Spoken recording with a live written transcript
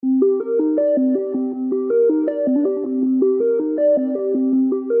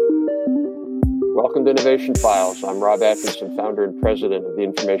welcome to Innovation Files. I'm Rob Atkinson, founder and president of the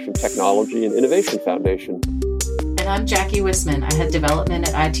Information Technology and Innovation Foundation. And I'm Jackie Wisman. I head development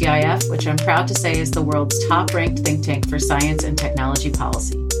at ITIF, which I'm proud to say is the world's top-ranked think tank for science and technology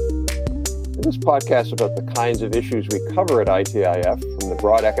policy. This podcast is about the kinds of issues we cover at ITIF, from the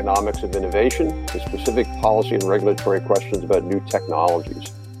broad economics of innovation to specific policy and regulatory questions about new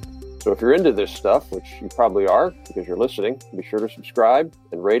technologies. So if you're into this stuff, which you probably are because you're listening, be sure to subscribe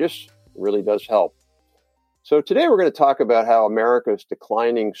and rate us. It really does help. So today we're going to talk about how America's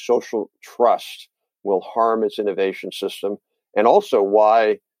declining social trust will harm its innovation system, and also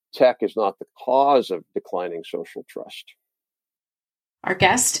why tech is not the cause of declining social trust. Our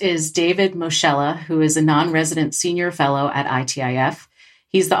guest is David Moschella, who is a non-resident senior fellow at ITIF.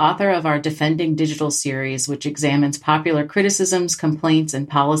 He's the author of our Defending Digital series, which examines popular criticisms, complaints, and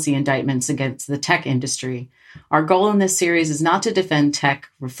policy indictments against the tech industry. Our goal in this series is not to defend tech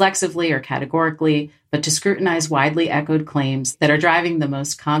reflexively or categorically, but to scrutinize widely echoed claims that are driving the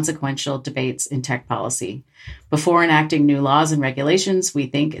most consequential debates in tech policy. Before enacting new laws and regulations, we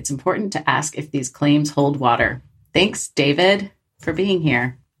think it's important to ask if these claims hold water. Thanks, David, for being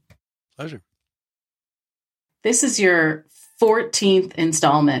here. Pleasure. This is your 14th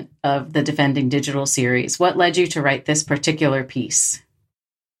installment of the Defending Digital series. What led you to write this particular piece?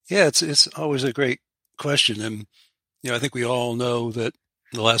 Yeah, it's always a great question. And, I think we all know that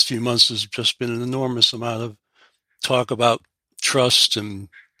the last few months has just been an enormous amount of talk about trust and,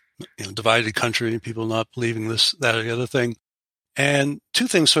 divided country and people not believing this, that, or the other thing. And two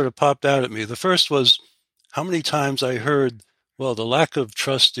things sort of popped out at me. The first was how many times I heard, well, the lack of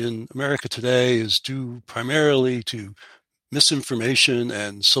trust in America today is due primarily to misinformation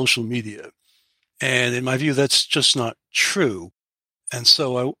and social media. And in my view, that's just not true. And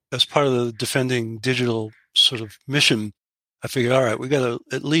so as part of the Defending Digital sort of mission, I figured, all right, we got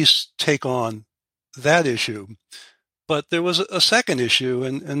to at least take on that issue. But there was a second issue,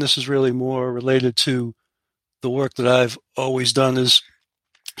 and this is really more related to the work that I've always done, is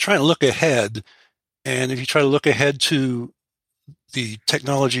trying to look ahead. And if you try to look ahead to the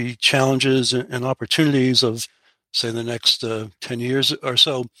technology challenges and opportunities of, say, the next 10 years or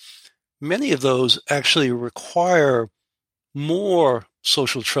so, many of those actually require more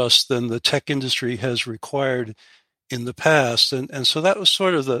social trust than the tech industry has required in the past. And so that was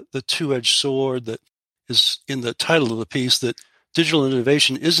sort of the two-edged sword that is in the title of the piece, that digital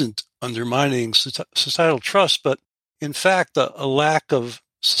innovation isn't undermining societal trust, but in fact, a lack of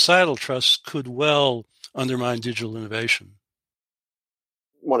societal trust could well undermine digital innovation.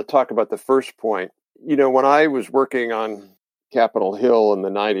 I want to talk about the first point. When I was working on Capitol Hill in the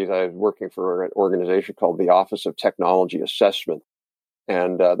 90s, I was working for an organization called the Office of Technology Assessment.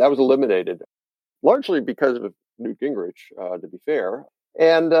 And that was eliminated largely because of Newt Gingrich, to be fair.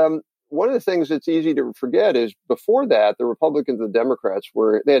 And one of the things that's easy to forget is before that, the Republicans and the Democrats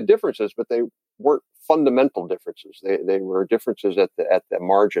they had differences, but they weren't fundamental differences. They were differences at the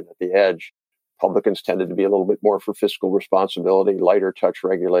margin, at the edge. Republicans tended to be a little bit more for fiscal responsibility, lighter touch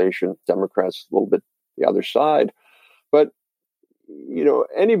regulation. Democrats a little bit the other side. But,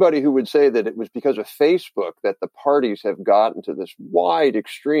 anybody who would say that it was because of Facebook that the parties have gotten to this wide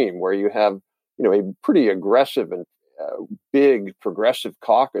extreme where you have, a pretty aggressive and big progressive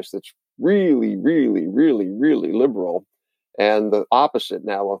caucus that's really, really, really, really liberal, and the opposite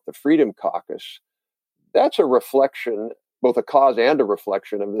now with the Freedom Caucus, that's a reflection, both a cause and a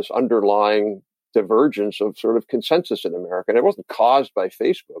reflection of this underlying divergence of sort of consensus in America. And it wasn't caused by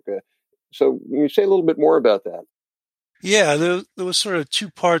Facebook. So can you say a little bit more about that? Yeah, there was sort of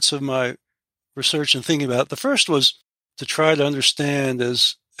two parts of my research and thinking about it. The first was to try to understand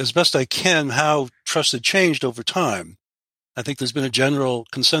as best I can how trust had changed over time. I think there's been a general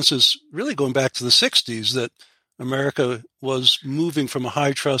consensus really going back to the 60s that America was moving from a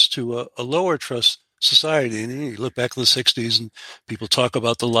high trust to a lower trust society. And you look back to the 60s and people talk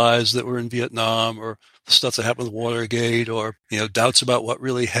about the lies that were in Vietnam or the stuff that happened with Watergate or, doubts about what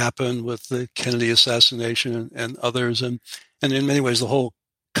really happened with the Kennedy assassination and others. And in many ways, the whole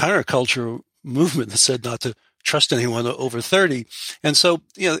counterculture movement that said not to trust anyone over 30. And so,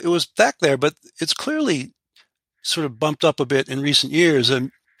 it was back there, but it's clearly sort of bumped up a bit in recent years.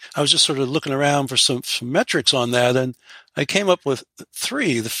 And I was just sort of looking around for some metrics on that. And I came up with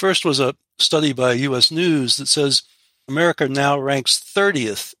three. The first was a study by U.S. News that says America now ranks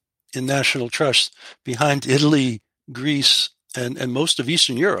 30th in national trust behind Italy, Greece, and most of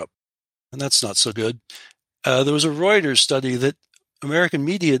Eastern Europe. And that's not so good. There was a Reuters study that American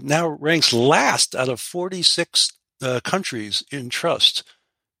media now ranks last out of 46 countries in trust.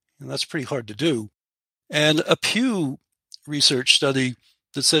 And that's pretty hard to do. And a Pew research study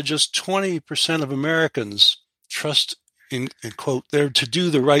that said just 20% of Americans trust, in quote, they're to do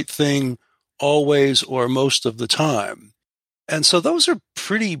the right thing always or most of the time. And so those are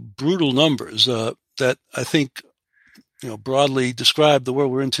pretty brutal numbers that I think, broadly describe the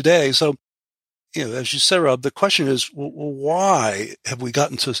world we're in today. So, as you said, Rob, the question is, well, why have we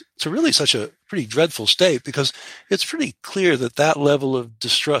gotten to really such a pretty dreadful state? Because it's pretty clear that level of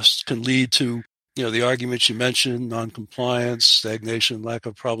distrust can lead to, the arguments you mentioned, noncompliance, stagnation, lack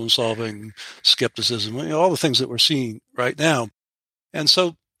of problem solving, skepticism, all the things that we're seeing right now. And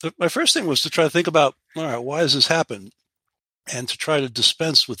so my first thing was to try to think about, all right, why has this happened? And to try to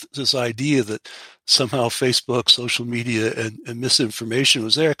dispense with this idea that somehow Facebook, social media, and misinformation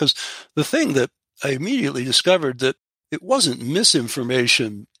was there. Because the thing that I immediately discovered that it wasn't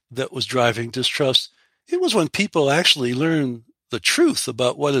misinformation that was driving distrust. It was when people actually learned the truth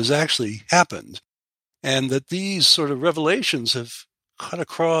about what has actually happened. And that these sort of revelations have cut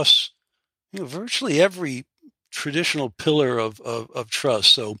across, virtually every traditional pillar of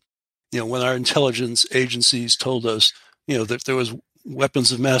trust. So, when our intelligence agencies told us, that there was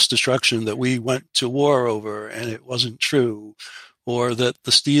weapons of mass destruction that we went to war over and it wasn't true, or that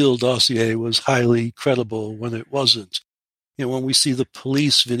the Steele dossier was highly credible when it wasn't. When we see the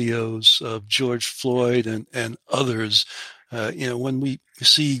police videos of George Floyd and others, when we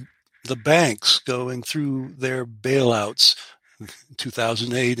see the banks going through their bailouts in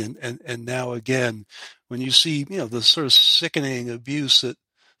 2008 and now again, when you see, the sort of sickening abuse at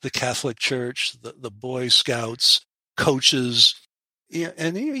the Catholic Church, the Boy Scouts, coaches,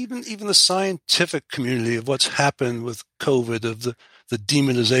 and even the scientific community of what's happened with COVID, of the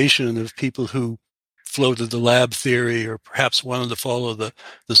demonization of people who floated the lab theory or perhaps wanted to follow the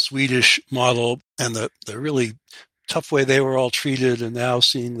Swedish model, and the really tough way they were all treated, and now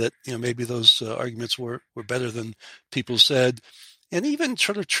seeing that maybe those arguments were better than people said. And even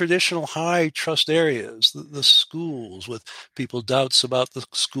sort of traditional high trust areas, the schools, with people doubts about the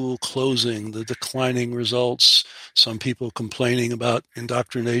school closing, the declining results, some people complaining about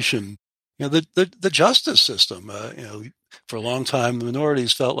indoctrination. The justice system, for a long time, the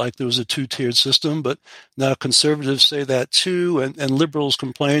minorities felt like there was a two-tiered system, but now conservatives say that too, and liberals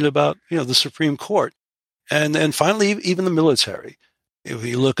complain about, the Supreme Court. And finally, even the military. If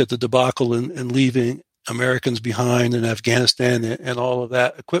you look at the debacle in leaving Americans behind in Afghanistan and all of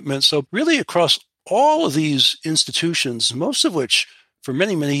that equipment. So really across all of these institutions, most of which for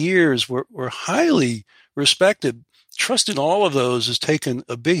many, many years were highly respected, trust in all of those has taken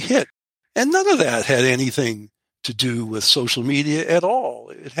a big hit. And none of that had anything to do with social media at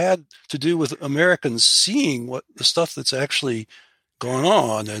all. It had to do with Americans seeing what the stuff that's actually going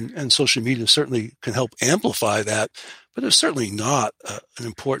on, and social media certainly can help amplify that, but it's certainly not an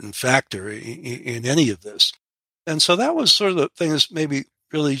important factor in any of this. And so that was sort of the thing, is maybe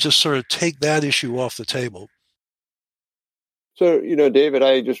really just sort of take that issue off the table. So,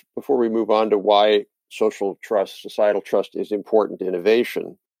 David, before we move on to why social trust, societal trust is important to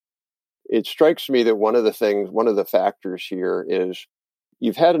innovation, it strikes me that one of the factors here is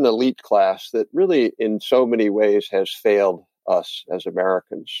you've had an elite class that really in so many ways has failed us as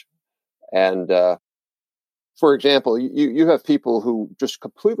Americans. And for example, you have people who just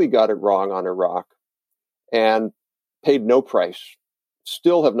completely got it wrong on Iraq and paid no price,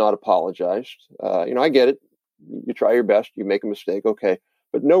 still have not apologized. I get it. You try your best, you make a mistake, okay,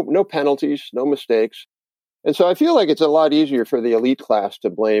 but no penalties, no mistakes. And so I feel like it's a lot easier for the elite class to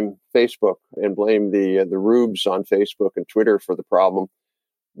blame Facebook and blame the rubes on Facebook and Twitter for the problem,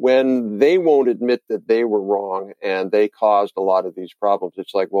 when they won't admit that they were wrong and they caused a lot of these problems.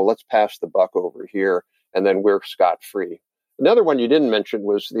 It's like, well, let's pass the buck over here, and then we're scot-free. Another one you didn't mention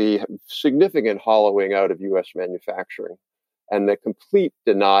was the significant hollowing out of U.S. manufacturing and the complete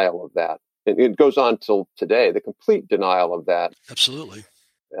denial of that. It goes on till today, the complete denial of that. Absolutely.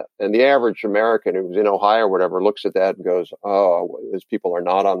 And the average American who's in Ohio or whatever looks at that and goes, oh, these people are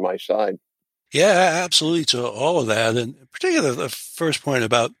not on my side. Yeah, absolutely, to all of that. And particularly the first point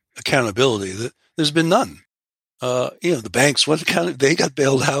about accountability, that there's been none. The banks, they got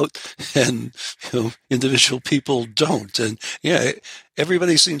bailed out, and individual people don't. And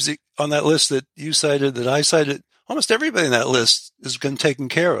everybody seems to, on that list that you cited, that I cited, almost everybody in that list has been taken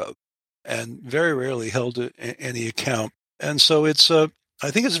care of and very rarely held to any account. And so I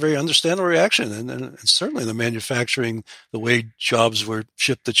think it's a very understandable reaction, and certainly the manufacturing, the way jobs were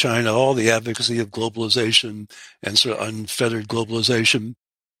shipped to China, all the advocacy of globalization and sort of unfettered globalization,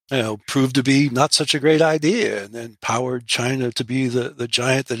 proved to be not such a great idea, and then powered China to be the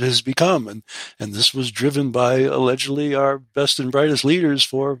giant that it has become. And this was driven by allegedly our best and brightest leaders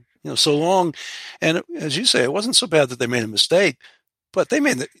for so long. And as you say, it wasn't so bad that they made a mistake. But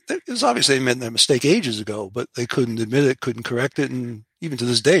it was obviously they made that mistake ages ago, but they couldn't admit it, couldn't correct it, and even to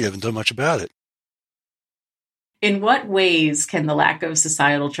this day, they haven't done much about it. In what ways can the lack of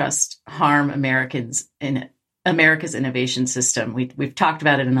societal trust harm Americans in America's innovation system? We've talked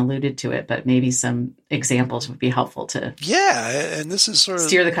about it and alluded to it, but maybe some examples would be helpful to and this is sort of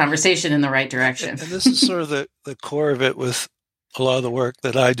steer the conversation in the right direction. And this is sort of the core of it with a lot of the work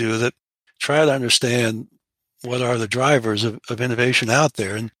that I do, that try to understand what are the drivers of innovation out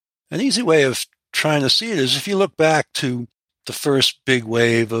there. And an easy way of trying to see it is if you look back to the first big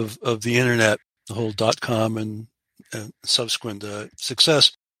wave of the internet, the whole .com and subsequent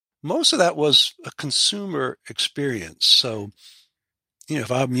success, most of that was a consumer experience. So,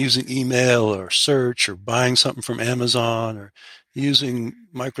 if I'm using email or search or buying something from Amazon or using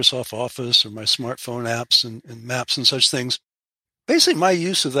Microsoft Office or my smartphone apps and maps and such things, basically my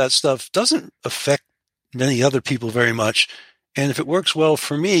use of that stuff doesn't affect many other people very much. And if it works well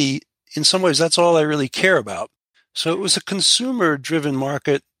for me, in some ways, that's all I really care about. So it was a consumer-driven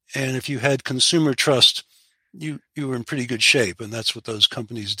market. And if you had consumer trust, you were in pretty good shape. And that's what those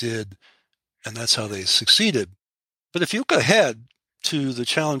companies did. And that's how they succeeded. But if you look ahead to the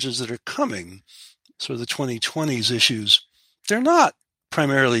challenges that are coming, sort of the 2020s issues, they're not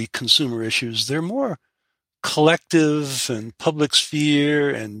primarily consumer issues. They're more collective and public sphere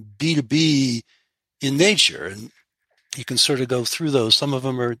and B2B in nature. And you can sort of go through those. Some of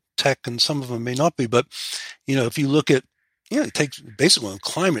them are tech and some of them may not be. But, if you look at, take the basic one,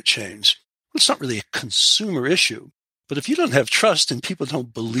 climate change, it's not really a consumer issue. But if you don't have trust and people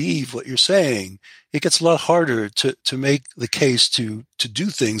don't believe what you're saying, it gets a lot harder to make the case to do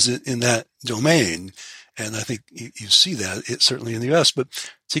things in that domain. And I think you see that certainly in the U.S. But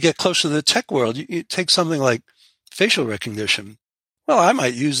to get closer to the tech world, you take something like facial recognition. Well, I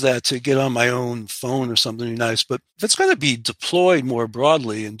might use that to get on my own phone or something nice. But if it's going to be deployed more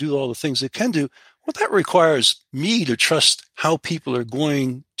broadly and do all the things it can do, well, that requires me to trust how people are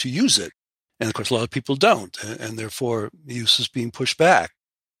going to use it. And of course, a lot of people don't, and therefore the use is being pushed back.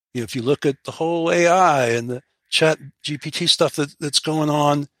 If you look at the whole AI and the chat GPT stuff that's going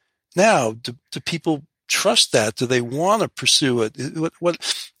on now, do people trust that? Do they want to pursue it?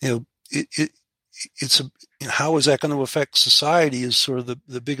 How is that going to affect society is sort of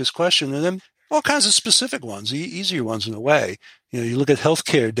the biggest question. And then all kinds of specific ones, easier ones in a way. You look at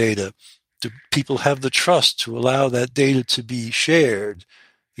healthcare data. Do people have the trust to allow that data to be shared?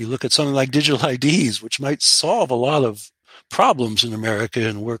 You look at something like digital IDs, which might solve a lot of problems in America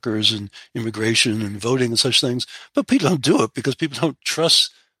and workers and immigration and voting and such things, but people don't do it because people don't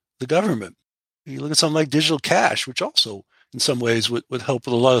trust the government. You look at something like digital cash, which also in some ways would help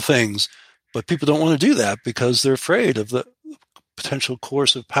with a lot of things, but people don't want to do that because they're afraid of the potential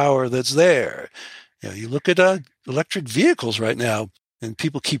coercive of power that's there. You look at electric vehicles right now, and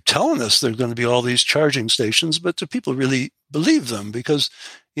people keep telling us there's going to be all these charging stations, but do people really believe them? Because,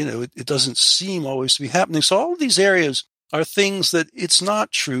 it doesn't seem always to be happening. So all of these areas are things that it's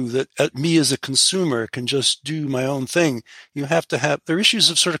not true that me as a consumer can just do my own thing. You have to have, there are issues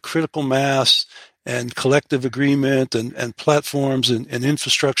of sort of critical mass and collective agreement and platforms and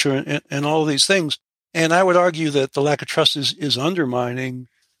infrastructure and all of these things. And I would argue that the lack of trust is undermining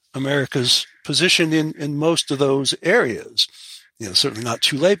America's position in most of those areas. Certainly not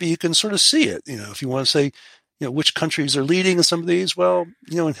too late, but you can sort of see it. If you want to say, which countries are leading in some of these, well,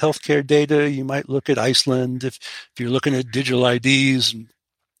 in healthcare data, you might look at Iceland. If you're looking at digital IDs and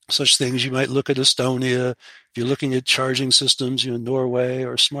such things, you might look at Estonia. If you're looking at charging systems, Norway,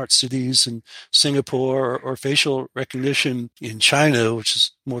 or smart cities in Singapore, or facial recognition in China, which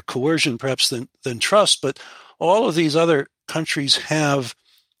is more coercion perhaps than trust. But all of these other countries have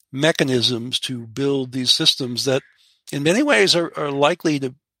mechanisms to build these systems that in many ways are likely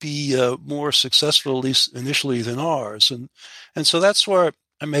to be more successful, at least initially, than ours. And so that's where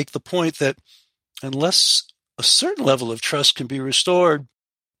I make the point that unless a certain level of trust can be restored,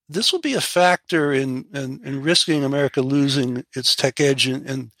 this will be a factor in risking America losing its tech edge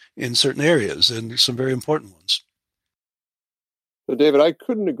in certain areas, and some very important ones. So, David, I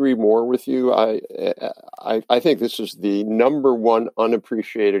couldn't agree more with you. I think this is the number one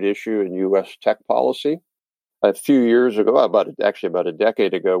unappreciated issue in U.S. tech policy. A few years ago, about a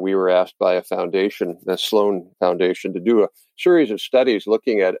decade ago, we were asked by a foundation, the Sloan Foundation, to do a series of studies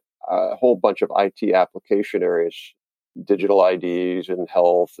looking at a whole bunch of IT application areas, digital IDs and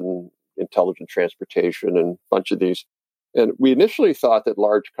health and intelligent transportation and a bunch of these. And we initially thought that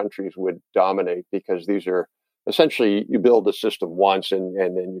large countries would dominate because these are essentially you build a system once and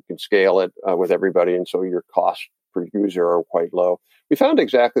then you can scale it with everybody. And so your costs per user are quite low. We found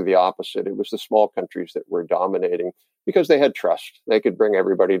exactly the opposite. It was the small countries that were dominating because they had trust. They could bring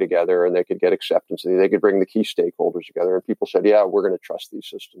everybody together and they could get acceptance. They could bring the key stakeholders together, and people said, yeah, we're going to trust these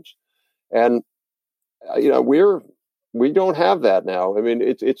systems. And, we don't have that now. I mean,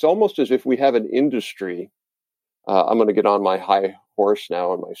 it's almost as if we have an industry. I'm going to get on my high horse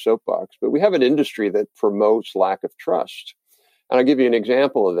now on my soapbox, but we have an industry that promotes lack of trust. And I'll give you an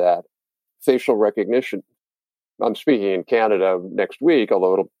example of that. Facial recognition. I'm speaking in Canada next week,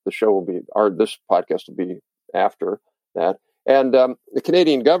 although this podcast will be after that. And the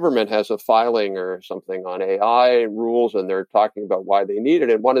Canadian government has a filing or something on AI rules, and they're talking about why they need it.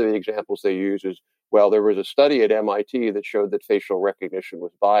 And one of the examples they use is, well, there was a study at MIT that showed that facial recognition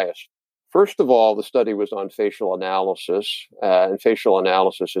was biased. First of all, the study was on facial analysis, and facial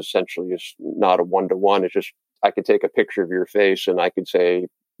analysis essentially is not a one-to-one. It's just I could take a picture of your face and I could say,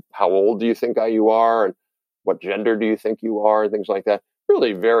 how old do you think you are? And what gender do you think you are? And things like that.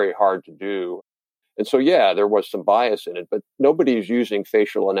 Really very hard to do. And so, yeah, there was some bias in it, but nobody's using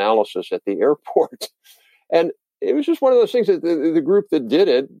facial analysis at the airport. And it was just one of those things that the group that did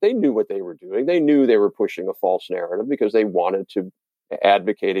it, they knew what they were doing. They knew they were pushing a false narrative because they wanted to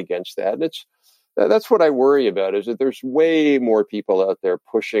advocate against that. And that's what I worry about, is that there's way more people out there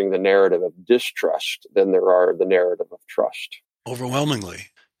pushing the narrative of distrust than there are the narrative of trust. Overwhelmingly.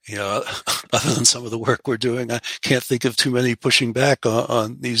 Other than some of the work we're doing, I can't think of too many pushing back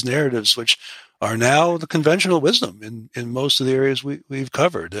on these narratives, which are now the conventional wisdom in most of the areas we've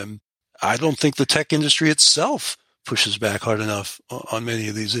covered. And I don't think the tech industry itself pushes back hard enough on many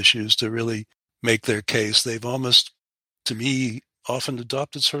of these issues to really make their case. They've almost, to me, often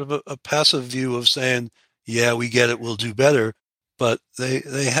adopted sort of a passive view of saying, yeah, we get it, we'll do better. But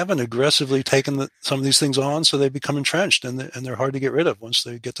they haven't aggressively taken some of these things on, so they become entrenched, and they're hard to get rid of once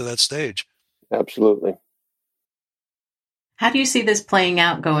they get to that stage. Absolutely. How do you see this playing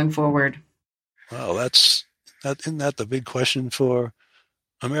out going forward? Well, isn't that the big question for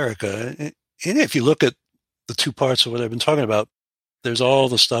America? And if you look at the two parts of what I've been talking about, there's all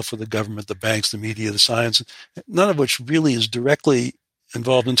the stuff with the government, the banks, the media, the science, none of which really is directly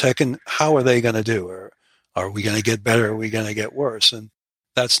involved in tech. And how are they going to do? Or are we going to get better? Are we going to get worse? And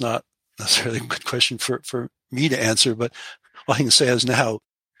that's not necessarily a good question for me to answer. But all I can say is now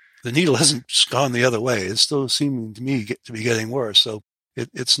the needle hasn't gone the other way. It's still seeming to me to be getting worse. So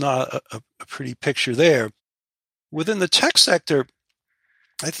it's not a pretty picture there. Within the tech sector,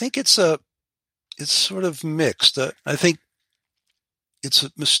 I think it's sort of mixed. I think it's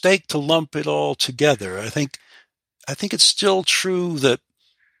a mistake to lump it all together. I think it's still true that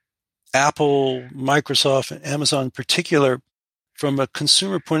Apple, Microsoft, and Amazon in particular, from a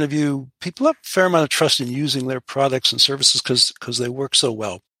consumer point of view, people have a fair amount of trust in using their products and services because they work so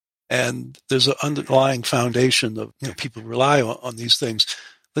well. And there's an underlying foundation of people rely on these things.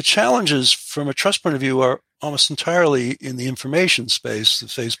 The challenges from a trust point of view are almost entirely in the information space, the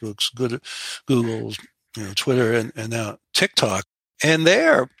Facebooks, Google's, Twitter, and now TikTok. And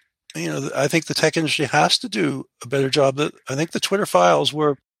there, I think the tech industry has to do a better job. I think the Twitter files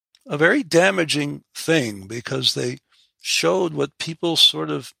were a very damaging thing because they showed what people sort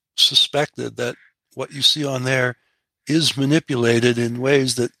of suspected, that what you see on there is manipulated in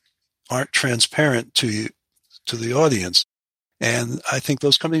ways that aren't transparent to the audience. And I think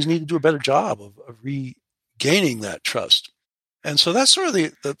those companies need to do a better job of regaining that trust. And so that's sort of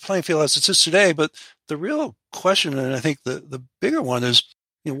the playing field as it is today. But the real question, and I think the bigger one, is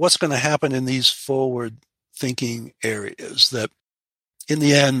what's going to happen in these forward-thinking areas that in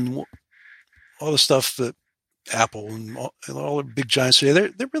the end, all the stuff that Apple and all the big giants today,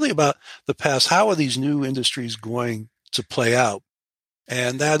 they're really about the past. How are these new industries going to play out?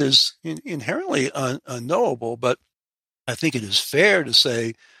 And that is inherently unknowable, but I think it is fair to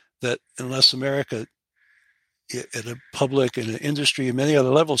say that unless America, at a public and an industry and many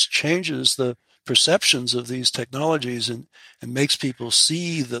other levels, changes the perceptions of these technologies and makes people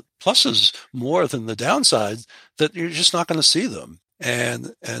see the pluses more than the downsides, that you're just not going to see them.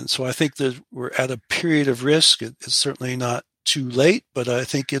 And so I think that we're at a period of risk. It's certainly not too late, but I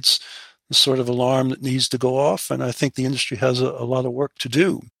think it's the sort of alarm that needs to go off. And I think the industry has a lot of work to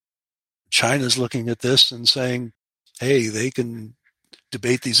do. China's looking at this and saying, hey, they can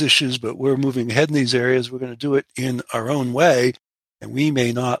debate these issues, but we're moving ahead in these areas. We're going to do it in our own way. And we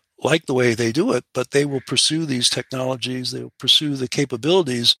may not like the way they do it, but they will pursue these technologies. They will pursue the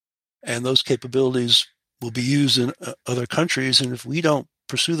capabilities, and those capabilities will be used in other countries. And if we don't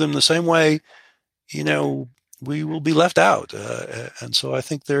pursue them the same way, we will be left out. And so I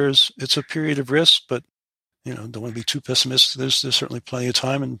think it's a period of risk, but don't want to be too pessimistic. There's certainly plenty of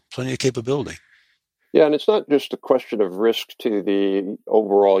time and plenty of capability. Yeah, and it's not just a question of risk to the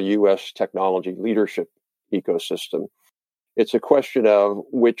overall U.S. technology leadership ecosystem. It's a question of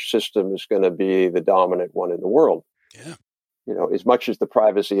which system is going to be the dominant one in the world. Yeah. As much as the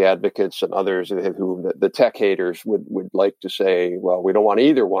privacy advocates and others who the tech haters would like to say, well, we don't want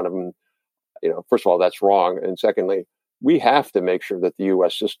either one of them. First of all, that's wrong. And secondly, we have to make sure that the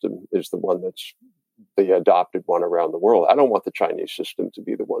U.S. system is the one that's the adopted one around the world. I don't want the Chinese system to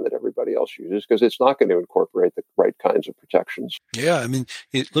be the one that everybody else uses because it's not going to incorporate the right kinds of protections. Yeah, I mean,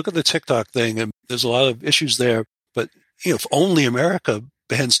 look at the TikTok thing, and there's a lot of issues there. But if only America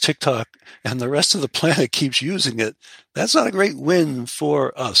bans TikTok and the rest of the planet keeps using it, that's not a great win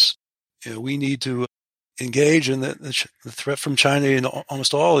for us. We need to engage, and the threat from China in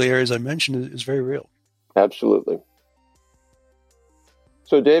almost all the areas I mentioned is very real. Absolutely.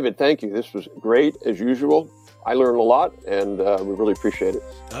 So, David, thank you. This was great, as usual. I learned a lot, and we really appreciate it.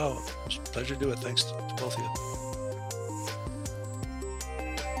 Oh, it was a pleasure to do it. Thanks to both of you.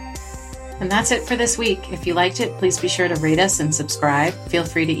 And that's it for this week. If you liked it, please be sure to rate us and subscribe. Feel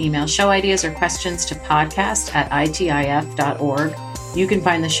free to email show ideas or questions to podcast@itif.org. You can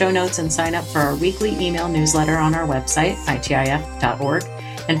find the show notes and sign up for our weekly email newsletter on our website, itif.org,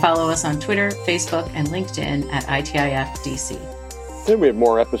 and follow us on Twitter, Facebook, and LinkedIn at ITIFDC. And we have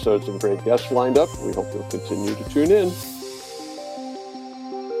more episodes and great guests lined up. We hope you'll continue to tune in.